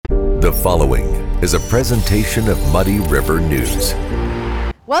The following is a presentation of Muddy River News.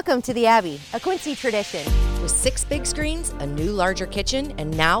 Welcome to the Abbey, a Quincy tradition. With 6 big screens, a new larger kitchen,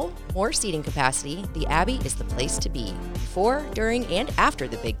 and now more seating capacity, the Abbey is the place to be before, during, and after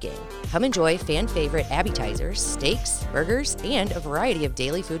the big game. Come enjoy fan favorite appetizers, steaks, burgers, and a variety of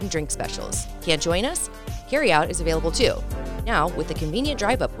daily food and drink specials. Can't join us? Carryout is available too. Now with a convenient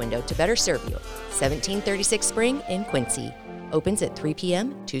drive-up window to better serve you. 1736 Spring in Quincy. Opens at 3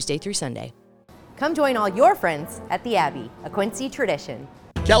 p.m. Tuesday through Sunday. Come join all your friends at the Abbey, a Quincy tradition.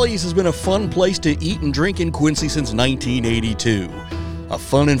 Kelly's has been a fun place to eat and drink in Quincy since 1982. A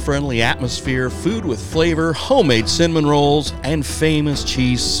fun and friendly atmosphere, food with flavor, homemade cinnamon rolls, and famous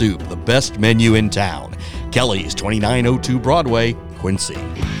cheese soup, the best menu in town. Kelly's, 2902 Broadway, Quincy.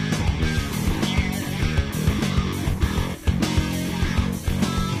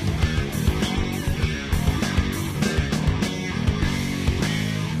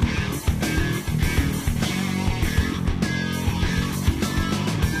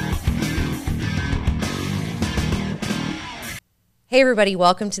 Hey everybody,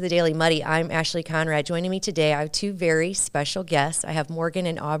 welcome to the Daily Muddy. I'm Ashley Conrad. Joining me today, I have 2 very special guests. I have Morgan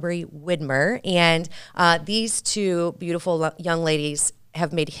and Aubree Widmer, and these 2 beautiful young ladies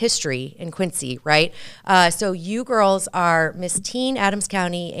have made history in Quincy, right? So you girls are Miss Teen Adams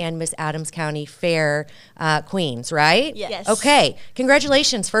County and Miss Adams County Fair queens, right? Yes. Okay,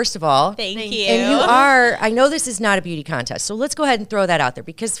 congratulations, first of all. Thank you. And you are, I know this is not a beauty contest, so let's go ahead and throw that out there,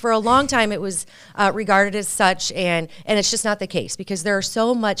 because for a long time it was regarded as such, and it's just not the case, because there's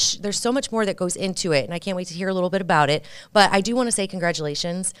so much more that goes into it, and I can't wait to hear a little bit about it. But I do want to say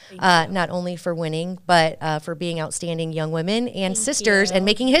congratulations, not only for winning, but for being outstanding young women and sisters and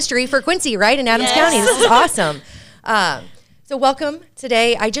making history for Quincy, right, in Adams County. This is awesome. So welcome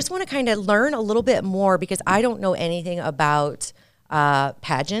today. I just want to kind of learn a little bit more, because I don't know anything about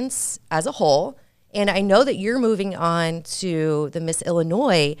pageants as a whole. And I know that you're moving on to the Miss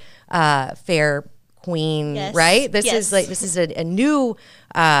Illinois Fair Queen, right? This is a new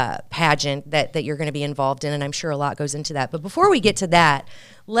pageant that you're going to be involved in, and I'm sure a lot goes into that. But before we get to that,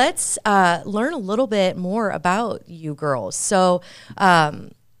 let's learn a little bit more about you girls. So,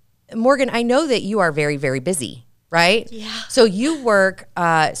 Morgan, I know that you are very, very busy, right? Yeah. So you work.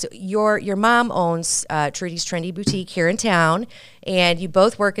 So your mom owns Trudy's Trendy Boutique here in town, and you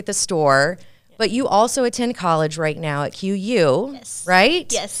both work at the store. But you also attend college right now at QU, right?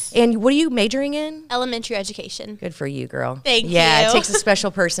 Yes. And what are you majoring in? Elementary education. Good for you, girl. Thank you. Yeah, it takes a special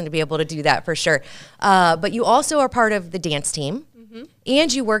person to be able to do that for sure. But you also are part of the dance team,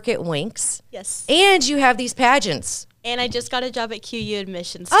 and you work at Winks. Yes. And you have these pageants. And I just got a job at QU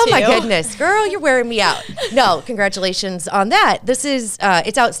admissions, Oh, too. my goodness. Girl, you're wearing me out. No, congratulations on that. This is,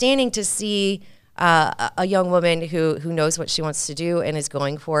 it's outstanding to see a young woman who knows what she wants to do and is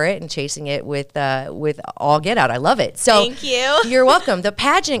going for it and chasing it with all get out. I love it. So thank you. You're welcome. The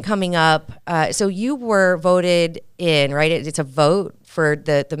pageant coming up. So you were voted in, right? It's a vote for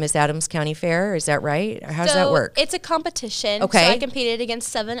the Miss Adams County Fair. Is that right? How does that work? It's a competition. Okay. So I competed against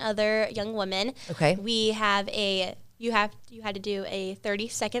 7 other young women. Okay. We have you had to do a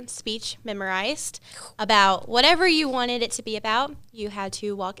 30-second speech memorized about whatever you wanted it to be about. You had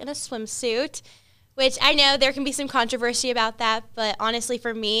to walk in a swimsuit, which I know there can be some controversy about that, but honestly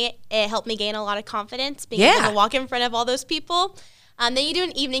for me, it helped me gain a lot of confidence being able to walk in front of all those people. Then you do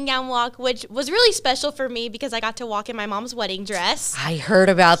an evening gown walk, which was really special for me because I got to walk in my mom's wedding dress. I heard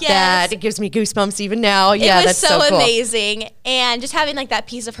about that. It gives me goosebumps even now. Yeah, it was that's so cool. amazing. And just having like that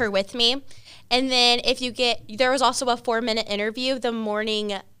piece of her with me. And then there was also a 4-minute interview the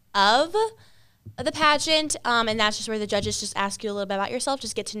morning of the pageant. And that's just where the judges just ask you a little bit about yourself,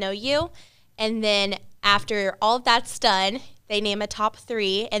 just get to know you. And then after all of that's done, they name a top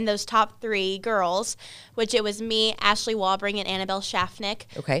 3, and those top 3 girls, which it was me, Ashley Walbring, and Annabelle Schaffnick.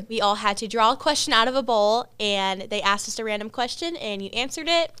 Okay. We all had to draw a question out of a bowl, and they asked us a random question, and you answered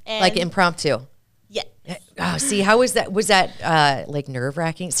it. And like impromptu. Yeah. Oh, see, how was that? Was that like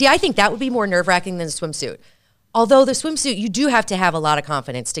nerve-wracking? See, I think that would be more nerve-wracking than the swimsuit. Although the swimsuit, you do have to have a lot of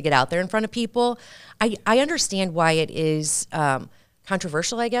confidence to get out there in front of people. I understand why it is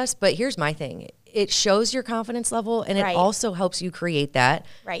controversial, I guess, but here's my thing. It shows your confidence level, and it also helps you create that.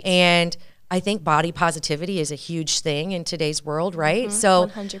 Right. And I think body positivity is a huge thin in today's world, right? So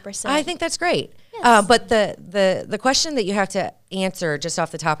 100%. I think that's great. Yes. But the question that you have to answer just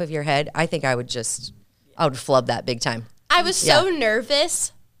off the top of your head, I think I would flub that big time. I was so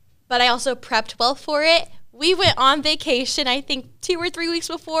nervous, but I also prepped well for it. We went on vacation, I think 2 or 3 weeks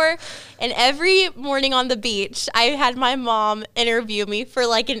before, and every morning on the beach, I had my mom interview me for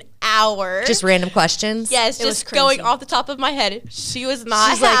like an hour. Just random questions? Yes, just going off the top of my head. She was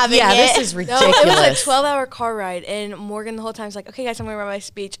not She's like, having yeah, it. this is ridiculous. No, it was a 12-hour car ride, and Morgan the whole time was like, okay, guys, I'm going to write my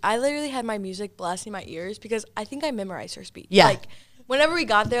speech. I literally had my music blasting my ears because I think I memorized her speech. Yeah. Like, whenever we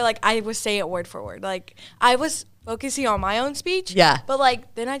got there, like, I was saying it word for word. Like, I was focusing on my own speech. Yeah. But,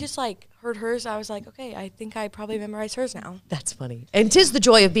 like, then I just, like, heard hers. I was like, okay, I think I probably memorized hers now. That's funny. And 'tis the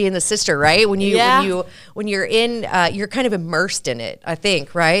joy of being the sister, right? When you're in, you're kind of immersed in it, I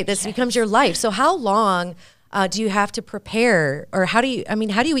think, right? This becomes your life. So how long do you have to prepare, or how do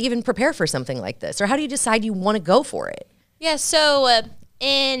you even prepare for something like this? Or how do you decide you want to go for it? Yeah, so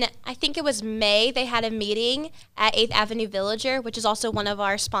in, I think it was May, they had a meeting at 8th Avenue Villager, which is also one of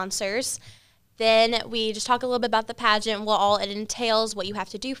our sponsors. Then we just talk a little bit about the pageant, what all it entails, what you have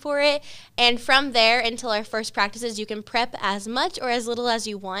to do for it. And from there until our first practices, you can prep as much or as little as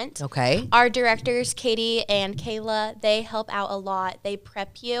you want. Okay. Our directors, Katie and Kayla, they help out a lot. They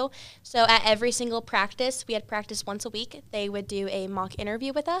prep you. So at every single practice, we had practice once a week. They would do a mock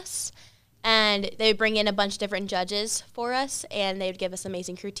interview with us. And they would bring in a bunch of different judges for us, and they would give us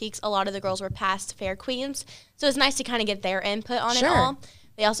amazing critiques. A lot of the girls were past fair queens, so it's nice to kind of get their input on it all.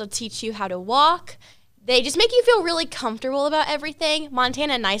 They also teach you how to walk. They just make you feel really comfortable about everything.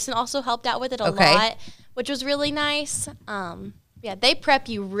 Montana Nyson also helped out with it a lot, which was really nice. Yeah, they prep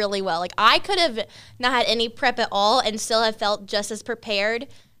you really well. Like, I could have not had any prep at all and still have felt just as prepared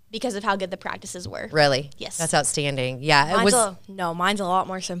because of how good the practices were. Really? Yes. That's outstanding. Yeah. Mine's a lot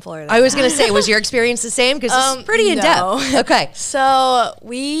more simpler. I was going to say, was your experience the same? Because it's pretty in-depth. Okay. So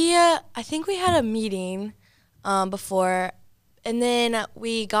I think we had a meeting before, and then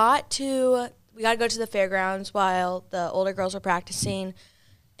we got to go to the fairgrounds while the older girls were practicing.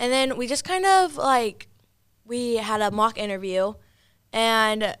 And then we just kind of we had a mock interview,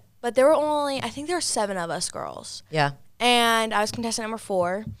 but there were I think there were 7 of us girls. Yeah. And I was contestant number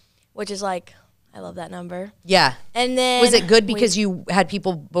 4, which is I love that number. Yeah. And then was it good because you had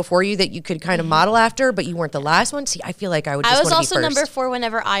people before you that you could kind of model after, but you weren't the last one? See, I feel like I would just I was want to be also first. number 4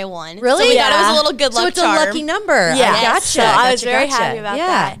 whenever I won. Really? So we thought it was a little good luck So it's charm. a lucky number. Yeah. I gotcha. So I was very happy about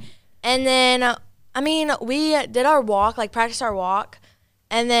that. And then, we did our walk, practiced our walk.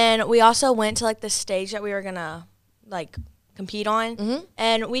 And then we also went to, the stage that we were going to, compete on. Mm-hmm.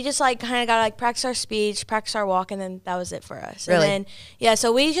 And we just, kind of got to, practice our speech, practice our walk, and then that was it for us. Really? And then,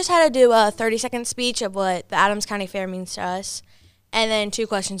 so we just had to do a 30-second speech of what the Adams County Fair means to us. And then 2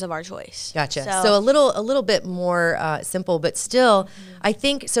 questions of our choice. Gotcha. So a little bit more simple, but still, I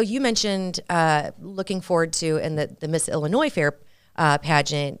think, so you mentioned looking forward to, and the Miss Illinois Fair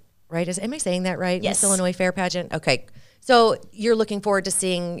pageant, right? Am I saying that right? Yes. Miss Illinois Fair pageant? Okay. So you're looking forward to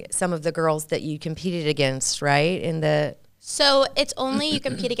seeing some of the girls that you competed against, right? So it's only you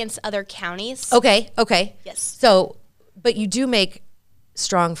compete against other counties. Okay. Yes. So, but you do make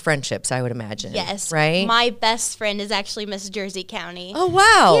strong friendships, I would imagine. Yes. Right? My best friend is actually Miss Jersey County. Oh,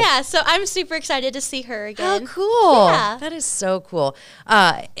 wow. Yeah, so I'm super excited to see her again. How cool. Yeah. That is so cool.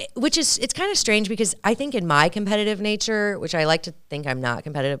 It's kind of strange because I think in my competitive nature, which I like to think I'm not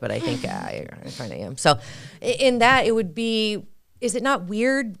competitive, but I think I kind of am. So in that, it would be, is it not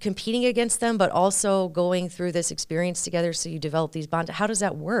weird competing against them, but also going through this experience together so you develop these bonds? How does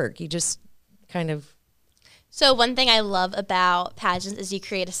that work? You just kind of... So one thing I love about pageants is you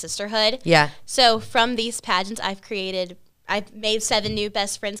create a sisterhood. Yeah. So from these pageants, I've made 7 new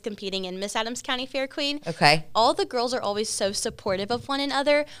best friends competing in Miss Adams County Fair Queen. Okay. All the girls are always so supportive of one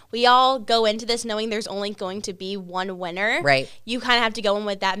another. We all go into this knowing there's only going to be one winner. Right. You kind of have to go in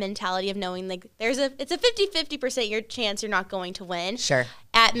with that mentality of knowing it's a 50-50% your chance you're not going to win. Sure.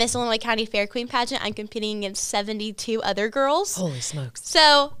 At Miss Illinois County Fair Queen pageant, I'm competing against 72 other girls. Holy smokes.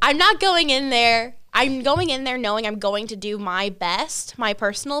 So I'm not going in there. I'm going in there knowing I'm going to do my best, my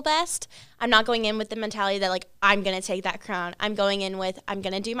personal best. I'm not going in with the mentality that, I'm going to take that crown. I'm going in with, I'm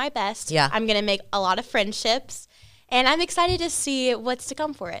going to do my best. Yeah. I'm going to make a lot of friendships. And I'm excited to see what's to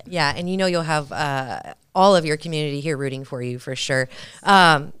come for it. Yeah, and you'll have all of your community here rooting for you for sure.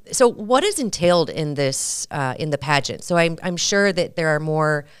 So what is entailed in this, in the pageant? So I'm sure that there are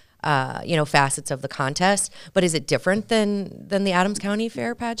more, facets of the contest, but is it different than the Adams County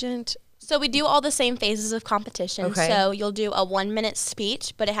Fair pageant? So we do all the same phases of competition. Okay. So you'll do a 1-minute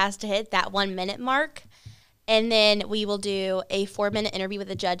speech, but it has to hit that 1-minute mark. And then we will do a 4-minute interview with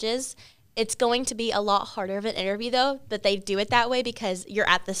the judges. It's going to be a lot harder of an interview, though, but they do it that way because you're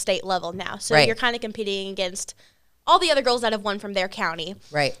at the state level now. So Right. You're kind of competing against all the other girls that have won from their county.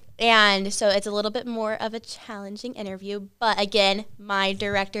 Right. And so it's a little bit more of a challenging interview. But again, my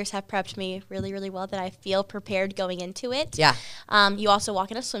directors have prepped me really, really well that I feel prepared going into it. Yeah. You also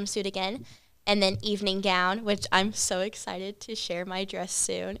walk in a swimsuit again. And then evening gown, which I'm so excited to share my dress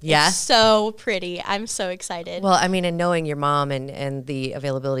soon. Yeah. It's so pretty. I'm so excited. Well, I mean, and knowing your mom and the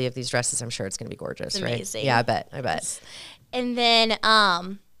availability of these dresses, I'm sure it's going to be gorgeous, It's right? amazing. Yeah, I bet. And then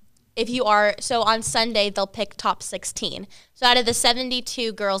if you are, so on Sunday, they'll pick top 16. So out of the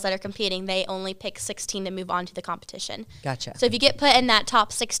 72 girls that are competing, they only pick 16 to move on to the competition. Gotcha. So if you get put in that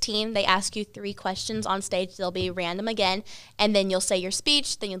top 16, they ask you 3 questions on stage. They'll be random again. And then you'll say your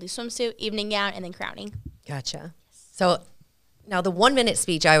speech, then you'll do swimsuit, evening gown, and then crowning. Gotcha. So now the 1 minute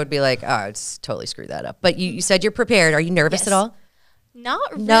speech, I would be like, oh, I'd totally screw that up. But you said you're prepared. Are you nervous Yes. at all?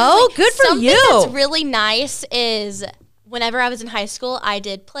 Not really. No? Good for Something you. that's really nice is whenever I was in high school, I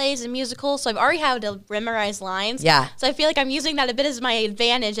did plays and musicals, so I've already had to memorize lines. Yeah. So I feel like I'm using that a bit as my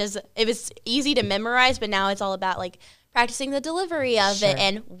advantage, as it was easy to memorize, but now it's all about like practicing the delivery of Sure. it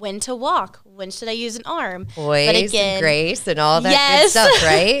and when to walk, when should I use an arm. Poise and grace and all that good Yes. stuff,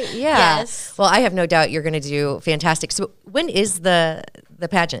 right? Yeah. Yes. Well, I have no doubt you're going to do fantastic. So when is the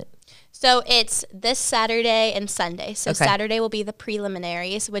pageant? So it's this Saturday and Sunday. So Okay. Saturday will be the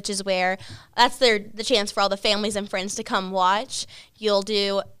preliminaries, which is where that's the chance for all the families and friends to come watch. You'll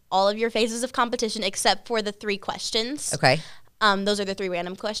do all of your phases of competition except for the 3 questions. Okay. Those are the 3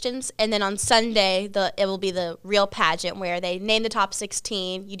 random questions. And then on Sunday, it will be the real pageant where they name the top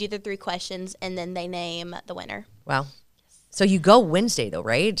 16, you do the 3 questions, and then they name the winner. Wow. So you go Wednesday though,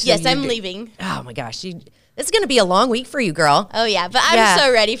 right? So Yes, you I'm do- leaving. Oh my gosh. This is going to be a long week for you, girl. Oh, yeah, but Yeah. I'm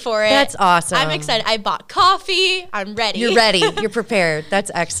so ready for it. That's awesome. I'm excited. I bought coffee. I'm ready. You're ready. You're prepared.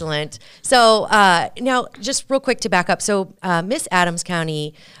 That's excellent. So now, just real quick to back up. So Miss Adams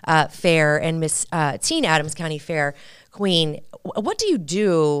County Fair and Miss Teen Adams County Fair Queen, what do you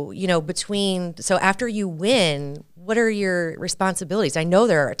do, between, so after you win, what are your responsibilities? I know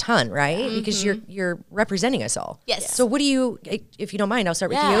there are a ton, right? Because you're representing us all. Yes. So what do you, if you don't mind, I'll start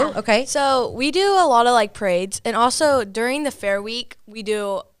with Yeah. you. Okay. So we do a lot of like parades, and also during the fair week, we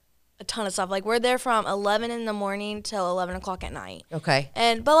do a ton of stuff. Like we're there from 11 in the morning till 11 o'clock at night. Okay.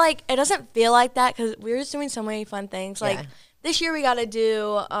 But like it doesn't feel like that because we're just doing so many fun things. Like Yeah. this year we gotta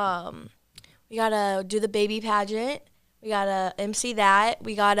do the baby pageant. We gotta MC that.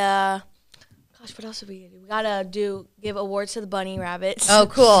 We gotta, gosh, what else did we do? We gotta give awards to the bunny rabbits. Oh,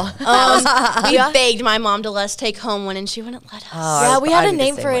 cool. We begged my mom to let us take home one, and she wouldn't let us. yeah, we had I'd a be the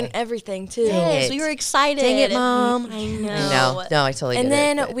name same for it way. and everything too. Dang Yes, it. we were excited. Dang it, Mom. I know. I know. No, I totally And get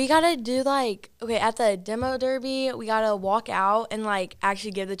then it. but- we gotta do at the demo derby, we gotta walk out and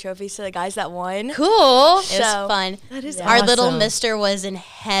actually give the trophies to the guys that won. Cool. It was So, fun. That is Our little awesome. mister was in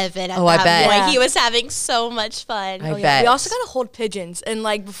heaven at Oh, I that bet. point. Yeah. He was having so much fun. I Oh, yeah. bet. We also gotta hold pigeons and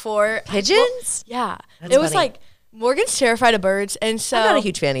before Pigeons? yeah, That's it was funny. Morgan's terrified of birds, and so I'm not a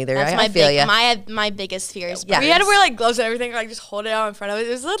huge fan either. That's I my feel big, ya. my biggest fear is Yeah. we had to birds. wear gloves and everything, just hold it out in front of it.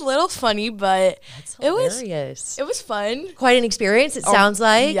 It was a little funny, but That's it was hilarious. fun. Quite an experience, it sounds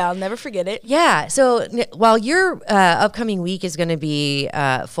like. Yeah, I'll never forget it. Yeah. So while your upcoming week is going to be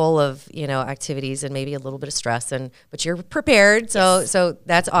full of activities and maybe a little bit of stress, but you're prepared, so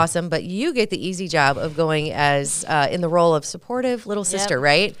that's awesome. But you get the easy job of going as in the role of supportive little sister,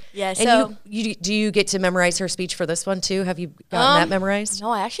 right? Yeah, And so- do you get to memorize her speech for this one too? Have you gotten that memorized? No,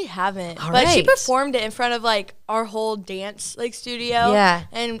 I actually haven't. All but she right. performed it in front of our whole dance studio. Yeah.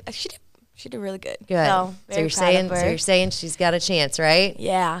 and she did really good. Good. So, So very you're proud of saying her. she's got a chance, right?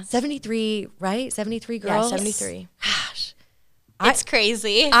 Yeah. 73, right? 73 Yeah, girls. 73. Gosh. It's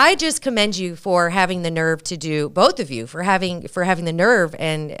crazy. I just commend you for having the nerve to do, both of you for having the nerve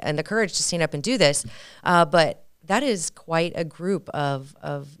and the courage to stand up and do this. But that is quite a group of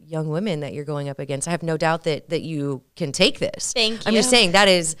young women that you're going up against. I have no doubt that you can take this. Thank I'm just you. saying that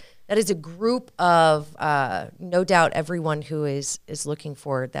is a group of no doubt everyone who is looking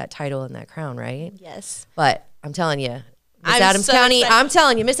for that title and that crown, right? Yes. But I'm telling you, Miss I'm Adams so County, excited. I'm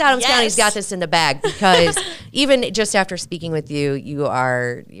telling you, Miss Adams County's got Yes. this in the bag because even just after speaking with you, you're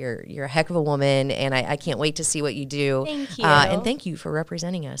a heck of a woman, and I can't wait to see what you do. Thank you. And thank you for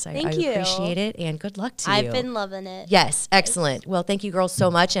representing us. I Thank you. appreciate it, and good luck to you. I've been loving it. Yes, excellent. Well, thank you girls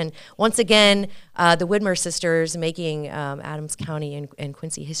so much. And once again, the Widmer sisters making Adams County and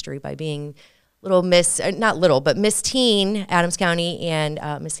Quincy history by being little Miss, not little, but Miss Teen Adams County and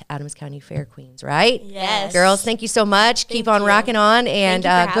Miss Adams County Fair Queens, right? Yes. Girls, thank you so much. Keep on you. rocking on, and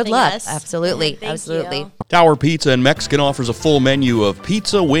Thank you for good having luck. us. Absolutely. Thank Absolutely. you. Tower Pizza and Mexican offers a full menu of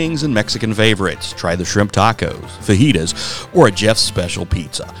pizza, wings, and Mexican favorites. Try the shrimp tacos, fajitas, or a Jeff's special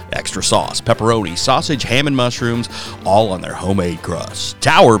pizza. Extra sauce, pepperoni, sausage, ham, and mushrooms, all on their homemade crust.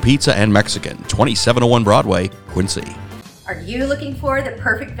 Tower Pizza and Mexican, 2701 Broadway, Quincy. Are you looking for the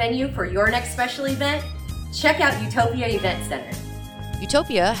perfect venue for your next special event? Check out Utopia Event Center.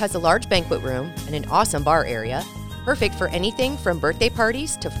 Utopia has a large banquet room and an awesome bar area, perfect for anything from birthday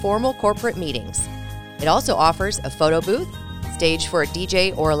parties to formal corporate meetings. It also offers a photo booth, stage for a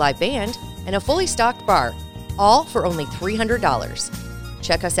DJ or a live band, and a fully stocked bar, all for only $300.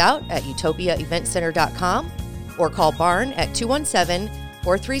 Check us out at utopiaeventcenter.com or call Barn at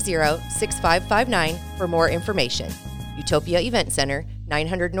 217-430-6559 for more information. Utopia Event Center,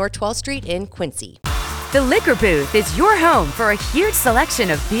 900 North 12th Street in Quincy. The Liquor Booth is your home for a huge selection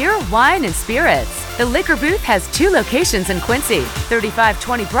of beer, wine, and spirits. The Liquor Booth has 2 locations in Quincy,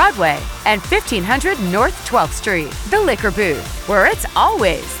 3520 Broadway and 1500 North 12th Street. The Liquor Booth, where it's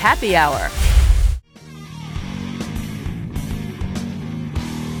always happy hour.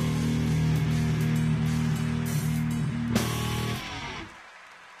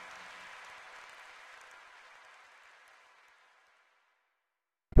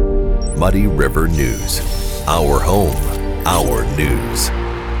 Muddy River News. Our home, our news.